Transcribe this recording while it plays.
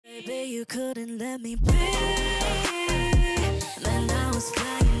Baby, you couldn't let me be. Man, I was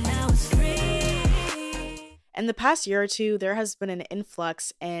flying, I was free. In the past year or two, there has been an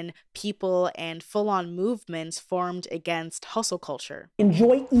influx in people and full-on movements formed against hustle culture.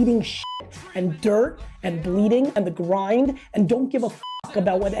 Enjoy eating shit and dirt and bleeding and the grind and don't give a fuck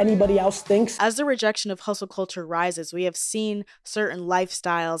about what anybody else thinks. As the rejection of hustle culture rises, we have seen certain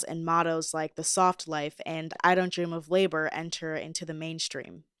lifestyles and mottos like the soft life and I don't dream of labor enter into the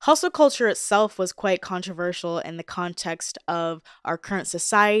mainstream. Hustle culture itself was quite controversial in the context of our current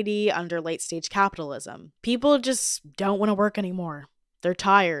society under late-stage capitalism. People just don't want to work anymore. They're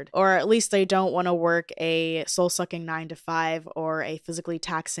tired, or at least they don't want to work a soul-sucking 9-to-5 or a physically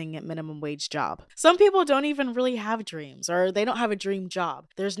taxing minimum wage job. Some people don't even really have dreams, or they don't have a dream job.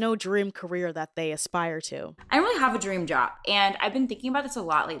 There's no dream career that they aspire to. I don't really have a dream job, and I've been thinking about this a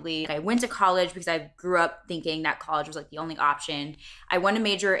lot lately. I went to college because I grew up thinking that college was like the only option. I wanted to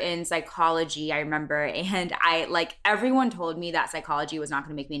major in psychology, I remember, and everyone told me that psychology was not going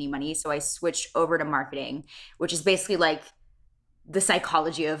to make me any money, so I switched over to marketing, which is basically like the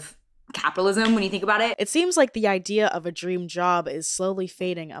psychology of capitalism when you think about it. It seems like the idea of a dream job is slowly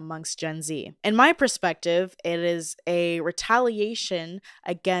fading amongst Gen Z. In my perspective, it is a retaliation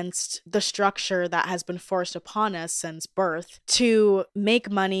against the structure that has been forced upon us since birth to make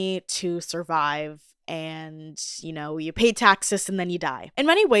money to survive. And, you pay taxes and then you die. In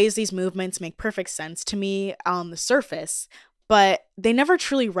many ways, these movements make perfect sense to me on the surface, but they never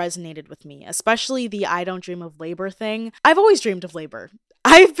truly resonated with me, especially the I don't dream of labor thing. I've always dreamed of labor.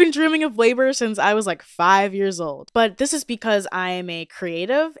 I've been dreaming of labor since I was like 5 years old. But this is because I am a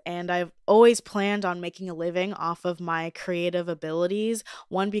creative and I've always planned on making a living off of my creative abilities.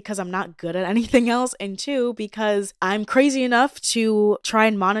 One, because I'm not good at anything else, and two, because I'm crazy enough to try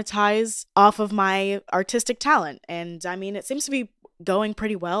and monetize off of my artistic talent. And I mean, it seems to be going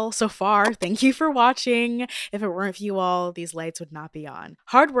pretty well so far. Thank you for watching. If it weren't for you all, these lights would not be on.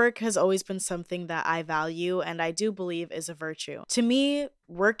 Hard work has always been something that I value and I do believe is a virtue. To me,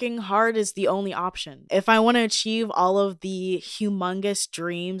 working hard is the only option. If I want to achieve all of the humongous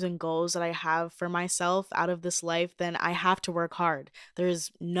dreams and goals that I have for myself out of this life, then I have to work hard.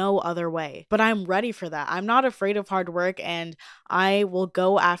 There's no other way. But I'm ready for that. I'm not afraid of hard work and I will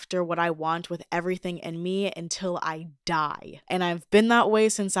go after what I want with everything in me until I die. And I've been that way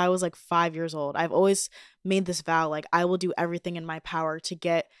since I was like 5 years old. I've always made this vow, like I will do everything in my power to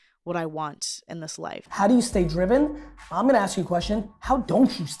get what I want in this life. How do you stay driven? I'm gonna ask you a question. How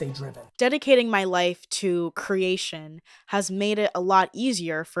don't you stay driven? Dedicating my life to creation has made it a lot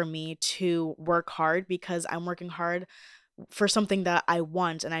easier for me to work hard because I'm working hard for something that I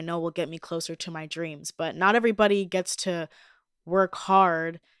want and I know will get me closer to my dreams. But not everybody gets to work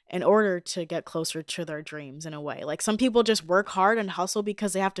hard in order to get closer to their dreams in a way. Like some people just work hard and hustle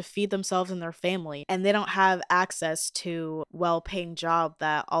because they have to feed themselves and their family and they don't have access to a well-paying job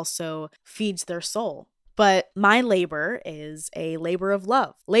that also feeds their soul. But my labor is a labor of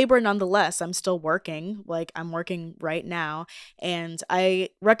love. Labor nonetheless, I'm still working, like I'm working right now. And I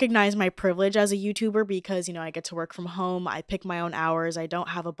recognize my privilege as a YouTuber because, I get to work from home. I pick my own hours. I don't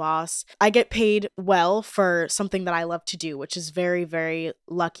have a boss. I get paid well for something that I love to do, which is very, very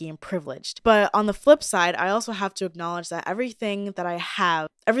lucky and privileged. But on the flip side, I also have to acknowledge that everything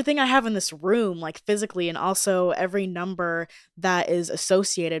I have in this room, like physically, and also every number that is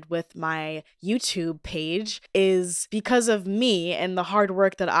associated with my YouTube page is because of me and the hard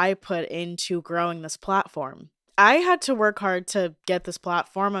work that I put into growing this platform. I had to work hard to get this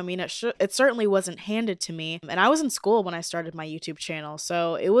platform. I mean, it certainly wasn't handed to me. And I was in school when I started my YouTube channel,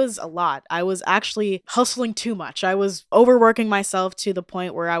 so it was a lot. I was actually hustling too much. I was overworking myself to the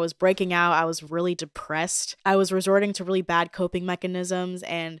point where I was breaking out. I was really depressed. I was resorting to really bad coping mechanisms,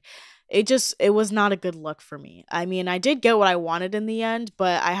 and it was not a good look for me. I mean, I did get what I wanted in the end,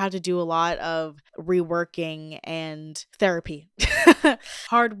 but I had to do a lot of reworking and therapy.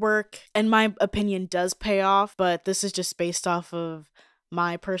 Hard work, in my opinion, does pay off, but this is just based off of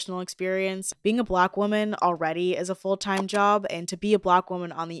my personal experience. Being a Black woman already is a full-time job, and to be a Black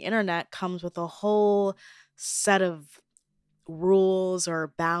woman on the internet comes with a whole set of rules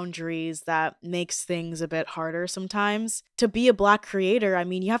or boundaries that makes things a bit harder sometimes. To be a Black creator, I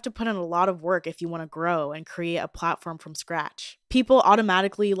mean, you have to put in a lot of work if you want to grow and create a platform from scratch. People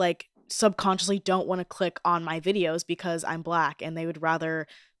automatically, subconsciously don't want to click on my videos because I'm Black and they would rather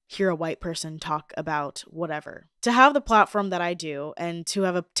hear a white person talk about whatever. To have the platform that I do and to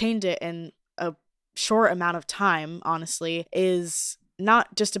have obtained it in a short amount of time, honestly, is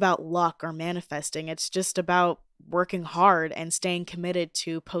not just about luck or manifesting. It's just about working hard and staying committed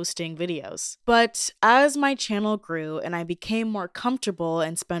to posting videos. But as my channel grew and I became more comfortable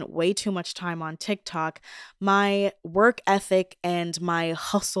and spent way too much time on TikTok, my work ethic and my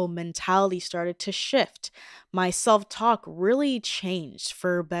hustle mentality started to shift. My self-talk really changed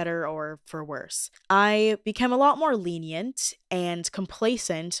for better or for worse. I became a lot more lenient and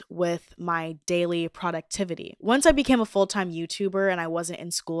complacent with my daily productivity. Once I became a full-time YouTuber and I wasn't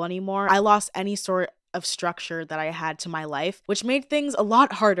in school anymore, I lost any sort of structure that I had to my life, which made things a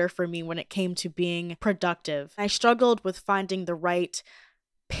lot harder for me when it came to being productive. I struggled with finding the right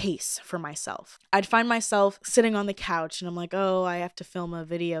pace for myself. I'd find myself sitting on the couch and I'm like, oh, I have to film a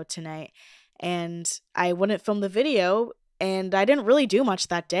video tonight. And I wouldn't film the video and I didn't really do much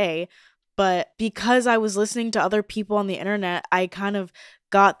that day. But because I was listening to other people on the internet, I kind of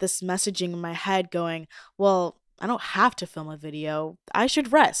got this messaging in my head going, well, I don't have to film a video. I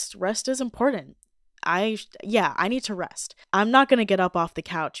should rest. Rest is important. I need to rest. I'm not going to get up off the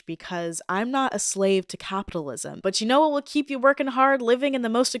couch because I'm not a slave to capitalism. But you know what will keep you working hard? Living in the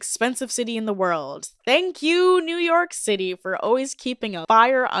most expensive city in the world. Thank you, New York City, for always keeping a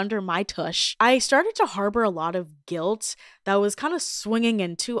fire under my tush. I started to harbor a lot of guilt that was kind of swinging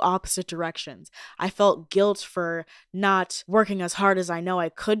in two opposite directions. I felt guilt for not working as hard as I know I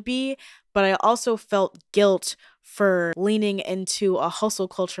could be, but I also felt guilt for leaning into a hustle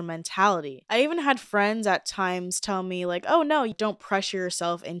culture mentality. I even had friends at times tell me like, oh no, you don't pressure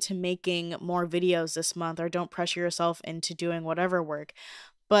yourself into making more videos this month, or don't pressure yourself into doing whatever work.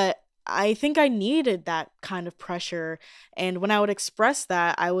 But I think I needed that kind of pressure. And when I would express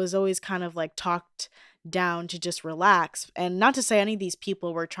that, I was always kind of like talked down to just relax. And not to say any of these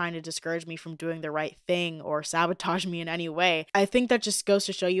people were trying to discourage me from doing the right thing or sabotage me in any way. I think that just goes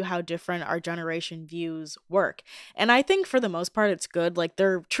to show you how different our generation views work. And I think for the most part, it's good. Like,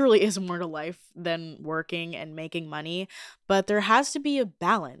 there truly is more to life than working and making money, but there has to be a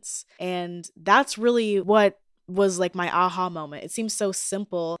balance. And that's really what was like my aha moment. It seems so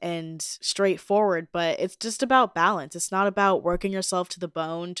simple and straightforward, but it's just about balance. It's not about working yourself to the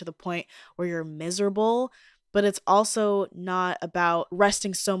bone to the point where you're miserable, but it's also not about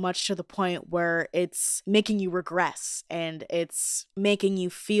resting so much to the point where it's making you regress and it's making you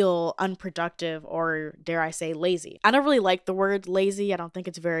feel unproductive, or dare I say lazy. I don't really like the word lazy. I don't think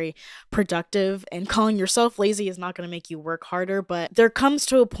it's very productive, and calling yourself lazy is not going to make you work harder, but there comes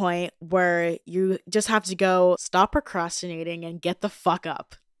to a point where you just have to go, stop procrastinating and get the fuck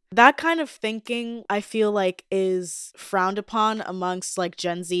up. That kind of thinking, I feel like, is frowned upon amongst like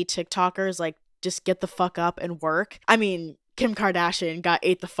Gen Z TikTokers, like, just get the fuck up and work. I mean, Kim Kardashian got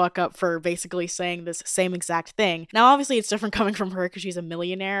ate the fuck up for basically saying this same exact thing. Now, obviously, it's different coming from her because she's a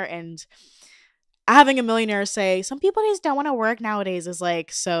millionaire, and having a millionaire say some people just don't want to work nowadays is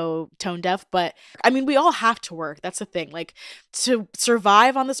like so tone deaf. But I mean, we all have to work. That's the thing. Like, to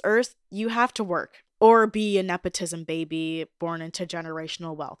survive on this earth, you have to work or be a nepotism baby born into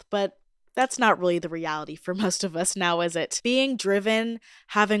generational wealth. But that's not really the reality for most of us now, is it? Being driven,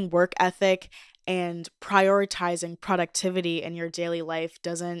 having work ethic, and prioritizing productivity in your daily life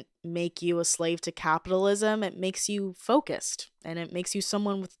doesn't make you a slave to capitalism. It makes you focused, and it makes you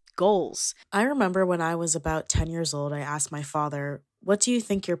someone with goals. I remember when I was about 10 years old, I asked my father, what do you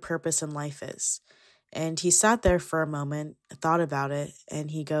think your purpose in life is? And he sat there for a moment, thought about it, and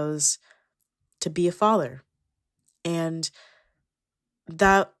he goes, to be a father. And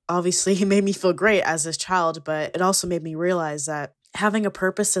that obviously made me feel great as a child, but it also made me realize that having a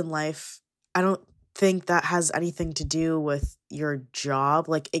purpose in life, I don't think that has anything to do with your job.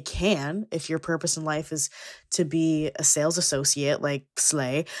 Like, it can, if your purpose in life is to be a sales associate, like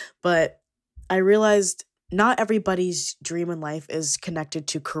slay. But I realized not everybody's dream in life is connected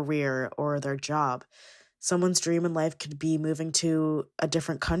to career or their job. Someone's dream in life could be moving to a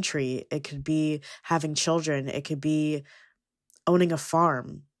different country. It could be having children. It could be owning a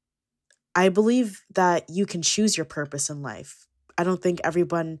farm. I believe that you can choose your purpose in life. I don't think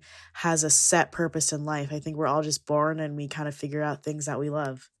everyone has a set purpose in life. I think we're all just born and we kind of figure out things that we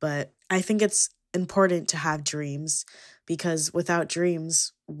love. But I think it's important to have dreams, because without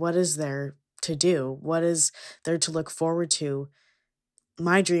dreams, what is there to do? What is there to look forward to?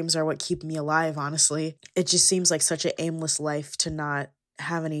 My dreams are what keep me alive, honestly. It just seems like such an aimless life to not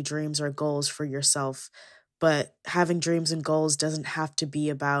have any dreams or goals for yourself. But having dreams and goals doesn't have to be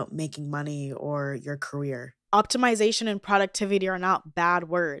about making money or your career. Optimization and productivity are not bad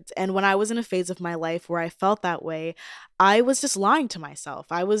words. And when I was in a phase of my life where I felt that way, I was just lying to myself.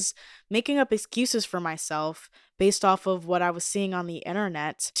 I was making up excuses for myself based off of what I was seeing on the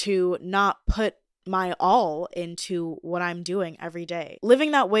internet to not put my all into what I'm doing every day.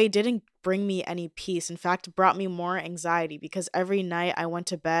 Living that way didn't bring me any peace. In fact, it brought me more anxiety because every night I went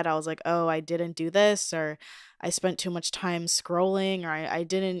to bed, I was like, oh, I didn't do this, or I spent too much time scrolling, or I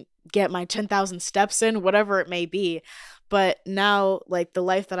didn't get my 10,000 steps in, whatever it may be. But now, like, the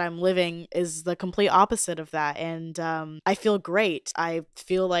life that I'm living is the complete opposite of that. And I feel great. I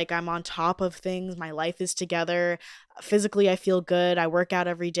feel like I'm on top of things. My life is together. Physically, I feel good. I work out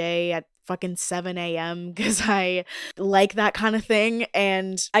every day at fucking 7 a.m. because I like that kind of thing.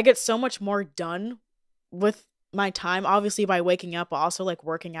 And I get so much more done with my time, obviously, by waking up, but also like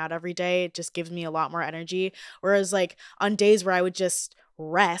working out every day. It just gives me a lot more energy. Whereas like on days where I would just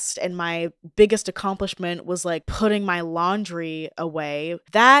rest and my biggest accomplishment was like putting my laundry away,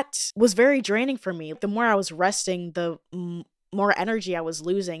 that was very draining for me. The more I was resting, the more energy I was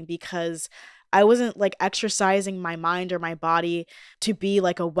losing because I wasn't like exercising my mind or my body to be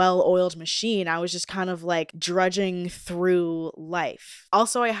like a well-oiled machine. I was just kind of like drudging through life.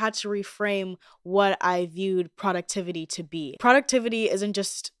 Also, I had to reframe what I viewed productivity to be. Productivity isn't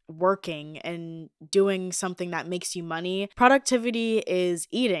just working and doing something that makes you money. Productivity is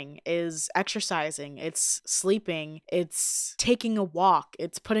eating, is exercising, it's sleeping, it's taking a walk,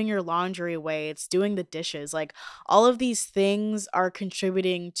 it's putting your laundry away, it's doing the dishes. Like all of these things are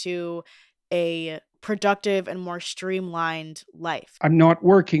contributing to a productive and more streamlined life. I'm not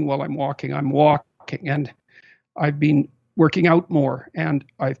working while I'm walking. I'm walking, and I've been working out more, and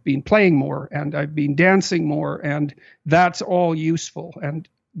I've been playing more, and I've been dancing more, and that's all useful. And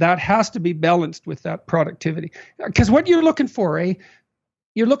that has to be balanced with that productivity. Because what you're looking for,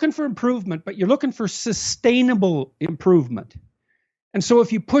 you're looking for improvement, but you're looking for sustainable improvement. And so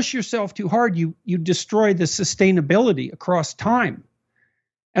if you push yourself too hard, you destroy the sustainability across time.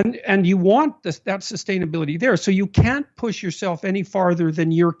 And you want that sustainability there. So you can't push yourself any farther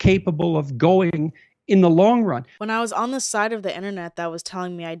than you're capable of going in the long run. When I was on the side of the internet that was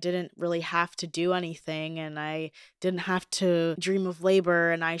telling me I didn't really have to do anything and I didn't have to dream of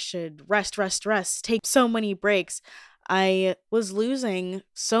labor and I should rest, take so many breaks, I was losing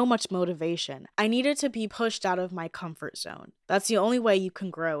so much motivation. I needed to be pushed out of my comfort zone. That's the only way you can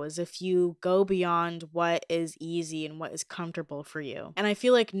grow, is if you go beyond what is easy and what is comfortable for you. And I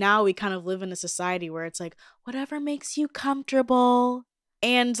feel like now we kind of live in a society where it's like, whatever makes you comfortable.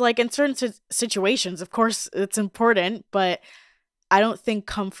 And like in certain situations, of course, it's important, but I don't think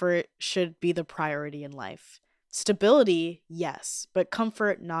comfort should be the priority in life. Stability, yes, but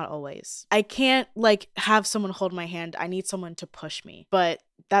comfort, not always. I can't like have someone hold my hand. I need someone to push me, but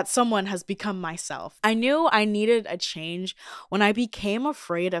that someone has become myself. I knew I needed a change when I became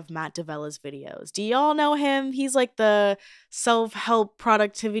afraid of Matt D'Avella's videos. Do y'all know him? He's like the self-help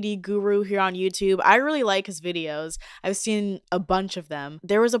productivity guru here on YouTube. I really like his videos. I've seen a bunch of them.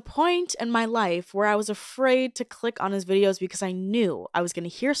 There was a point in my life where I was afraid to click on his videos because I knew I was going to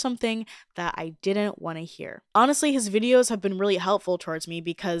hear something that I didn't want to hear. Honestly, his videos have been really helpful towards me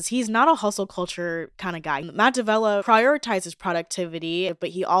because he's not a hustle culture kind of guy. Matt D'Avella prioritizes productivity,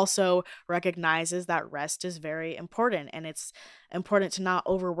 but he also recognizes that rest is very important and it's important to not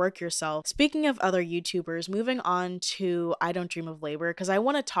overwork yourself. Speaking of other YouTubers, moving on to I Don't Dream of Labor, because I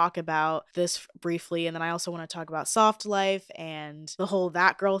want to talk about this briefly, and then I also want to talk about soft life and the whole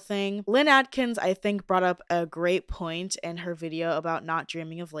that girl thing. Lynn Atkins, I think, brought up a great point in her video about not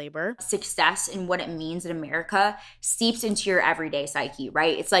dreaming of labor. Success and what it means in America seeps into your everyday psyche,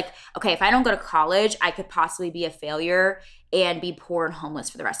 right? It's like, okay, if I don't go to college, I could possibly be a failure and be poor and homeless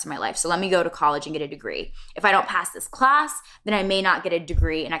for the rest of my life. So let me go to college and get a degree. If I don't pass this class, then I may not get a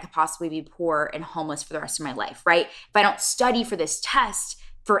degree and I could possibly be poor and homeless for the rest of my life, right? If I don't study for this test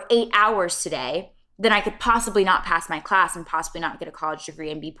for 8 hours today, then I could possibly not pass my class and possibly not get a college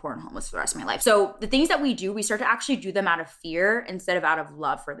degree and be poor and homeless for the rest of my life. So the things that we do, we start to actually do them out of fear instead of out of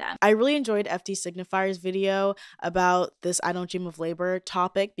love for them. I really enjoyed FD Signifier's video about this I Don't Dream of Labor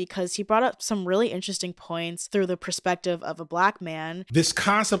topic because he brought up some really interesting points through the perspective of a Black man. This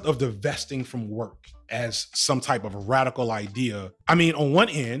concept of divesting from work as some type of a radical idea. I mean, on one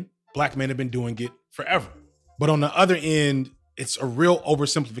end, Black men have been doing it forever. But on the other end, it's a real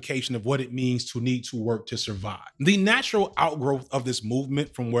oversimplification of what it means to need to work to survive. The natural outgrowth of this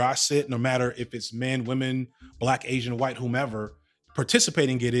movement, from where I sit, no matter if it's men, women, Black, Asian, white, whomever,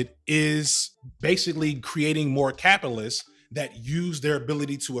 participating in it, is basically creating more capitalists that use their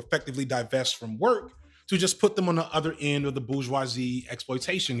ability to effectively divest from work to just put them on the other end of the bourgeoisie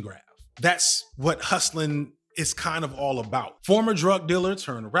exploitation graph. That's what hustling is kind of all about. Former drug dealer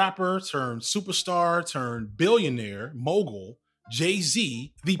turned rapper, turned superstar, turned billionaire, mogul,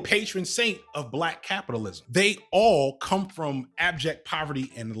 Jay-Z, the patron saint of Black capitalism. They all come from abject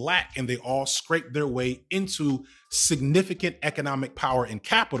poverty and lack, and they all scrape their way into significant economic power and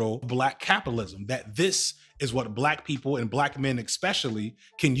capital, Black capitalism. That this is what Black people and Black men especially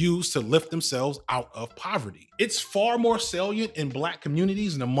can use to lift themselves out of poverty. It's far more salient in Black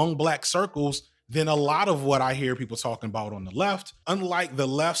communities and among Black circles than a lot of what I hear people talking about on the left. Unlike the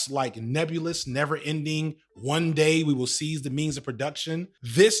left's like nebulous, never-ending, one day we will seize the means of production,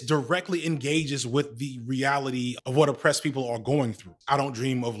 this directly engages with the reality of what oppressed people are going through. I don't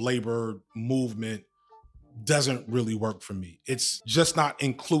dream of labor movement doesn't really work for me. It's just not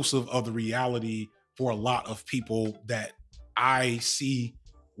inclusive of the reality for a lot of people that I see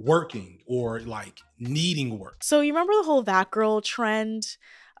working or like needing work. So you remember the whole that girl trend?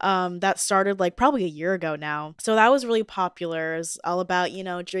 That started like probably a year ago now. So that was really popular. It's all about, you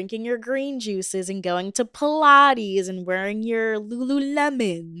know, drinking your green juices and going to Pilates and wearing your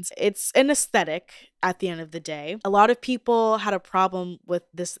Lululemons. It's an aesthetic at the end of the day. A lot of people had a problem with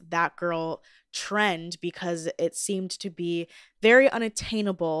this that girl trend because it seemed to be very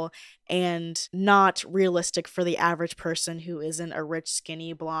unattainable and not realistic for the average person who isn't a rich,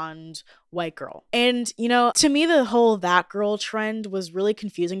 skinny, blonde white girl. And, you know, to me, the whole that girl trend was really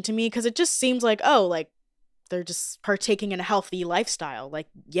confusing to me because it just seems like, oh, like, they're just partaking in a healthy lifestyle. Like,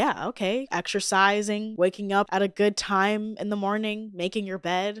 yeah, okay. Exercising, waking up at a good time in the morning, making your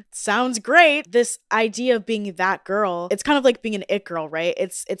bed. Sounds great. This idea of being that girl, it's kind of like being an it girl, right?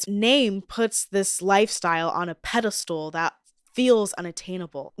 Its name puts this lifestyle on a pedestal that feels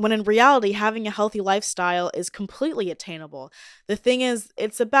unattainable, when in reality, having a healthy lifestyle is completely attainable. The thing is,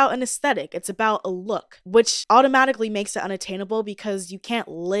 it's about an aesthetic, it's about a look, which automatically makes it unattainable because you can't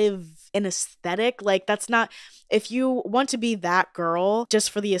live an aesthetic. Like, that's not, if you want to be that girl just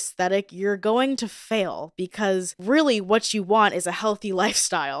for the aesthetic, you're going to fail because really what you want is a healthy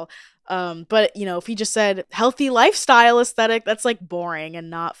lifestyle. But you know, if you just said healthy lifestyle aesthetic, that's like boring and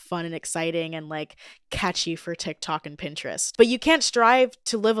not fun and exciting and like catchy for TikTok and Pinterest. But you can't strive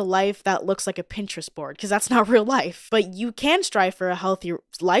to live a life that looks like a Pinterest board because that's not real life. But you can strive for a healthy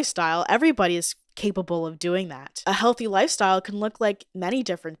lifestyle. Everybody is capable of doing that. A healthy lifestyle can look like many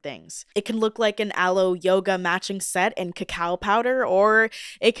different things. It can look like an aloe yoga matching set and cacao powder, or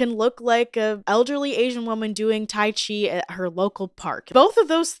it can look like an elderly Asian woman doing Tai Chi at her local park. Both of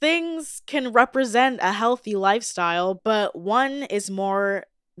those things can represent a healthy lifestyle, but one is more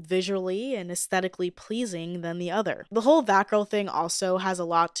visually and aesthetically pleasing than the other. The whole that girl thing also has a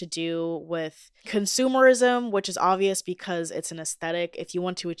lot to do with consumerism, which is obvious because it's an aesthetic. If you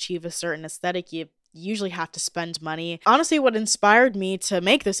want to achieve a certain aesthetic, you usually have to spend money. Honestly, what inspired me to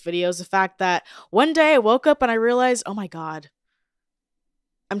make this video is the fact that one day I woke up and I realized, oh my God,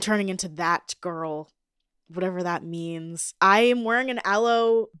 I'm turning into that girl. Whatever that means. I am wearing an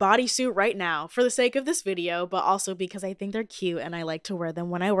aloe bodysuit right now for the sake of this video, but also because I think they're cute and I like to wear them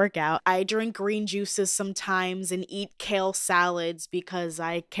when I work out. I drink green juices sometimes and eat kale salads because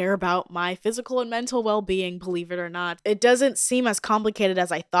I care about my physical and mental well-being, believe it or not. It doesn't seem as complicated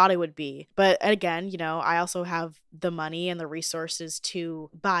as I thought it would be. But again, you know, I also have the money and the resources to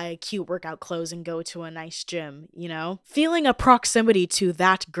buy cute workout clothes and go to a nice gym, you know? Feeling a proximity to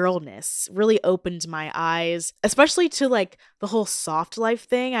that girlness really opened my eyes, especially to like the whole soft life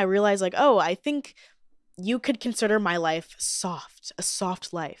thing. I realized like, oh, I think you could consider my life soft, a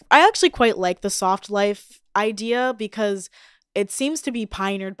soft life. I actually quite like the soft life idea because it seems to be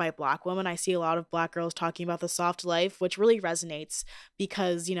pioneered by Black women. I see a lot of Black girls talking about the soft life, which really resonates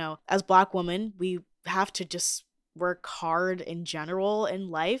because, you know, as Black women, we have to just work hard in general in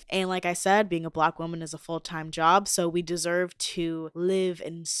life. And like I said, being a Black woman is a full-time job, so we deserve to live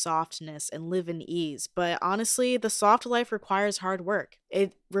in softness and live in ease. But honestly, the soft life requires hard work.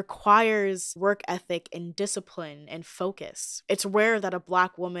 It requires work ethic and discipline and focus. It's rare that a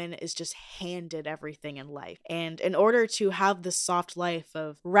Black woman is just handed everything in life. And in order to have this soft life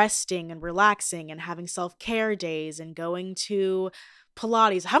of resting and relaxing and having self-care days and going to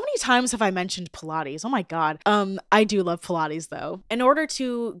Pilates. How many times have I mentioned Pilates? Oh my God. I do love Pilates though. In order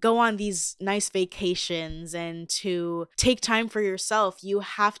to go on these nice vacations and to take time for yourself, you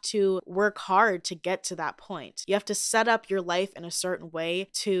have to work hard to get to that point. You have to set up your life in a certain way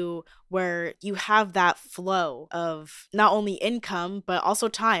to where you have that flow of not only income, but also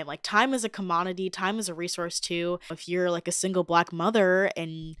time. Like time is a commodity, time is a resource too. If you're like a single Black mother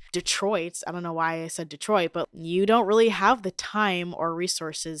in Detroit, I don't know why I said Detroit, but you don't really have the time or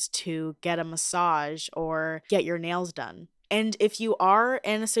resources to get a massage or get your nails done. And if you are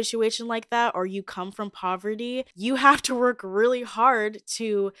in a situation like that, or you come from poverty, you have to work really hard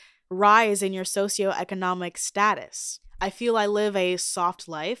to rise in your socioeconomic status. I feel I live a soft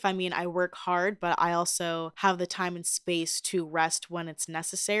life. I mean, I work hard, but I also have the time and space to rest when it's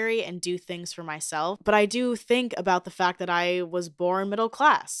necessary and do things for myself. But I do think about the fact that I was born middle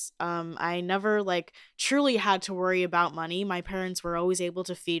class. I never like truly had to worry about money. My parents were always able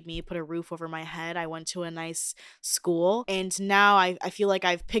to feed me, put a roof over my head. I went to a nice school. And now I feel like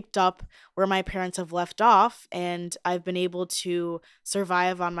I've picked up where my parents have left off, and I've been able to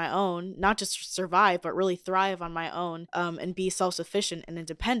survive on my own, not just survive, but really thrive on my own, and be self-sufficient and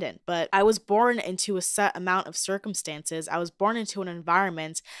independent. But I was born into a set amount of circumstances. I was born into an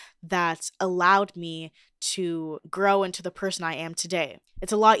environment that allowed me to grow into the person I am today.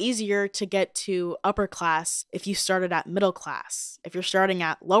 It's a lot easier to get to upper class if you started at middle class. If you're starting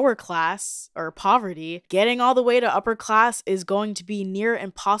at lower class or poverty, getting all the way to upper class is going to be near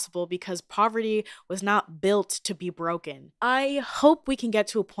impossible because poverty was not built to be broken. I hope we can get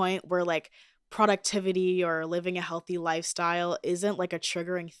to a point where like productivity or living a healthy lifestyle isn't like a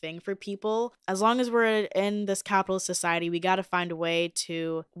triggering thing for people. As long as we're in this capitalist society, we got to find a way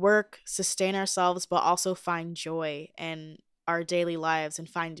to work, sustain ourselves, but also find joy in our daily lives and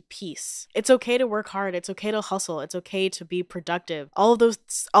find peace. It's okay to work hard. It's okay to hustle. It's okay to be productive. All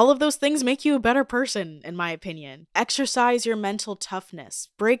of those things make you a better person, in my opinion. Exercise your mental toughness.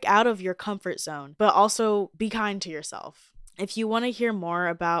 Break out of your comfort zone, but also be kind to yourself. If you want to hear more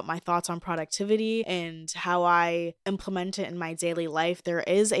about my thoughts on productivity and how I implement it in my daily life, there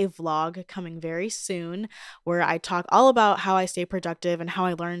is a vlog coming very soon where I talk all about how I stay productive and how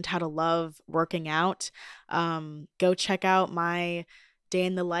I learned how to love working out. Go check out my day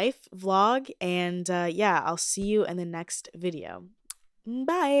in the life vlog, and yeah, I'll see you in the next video.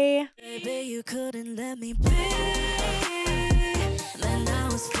 Bye. Baby, you couldn't let me be.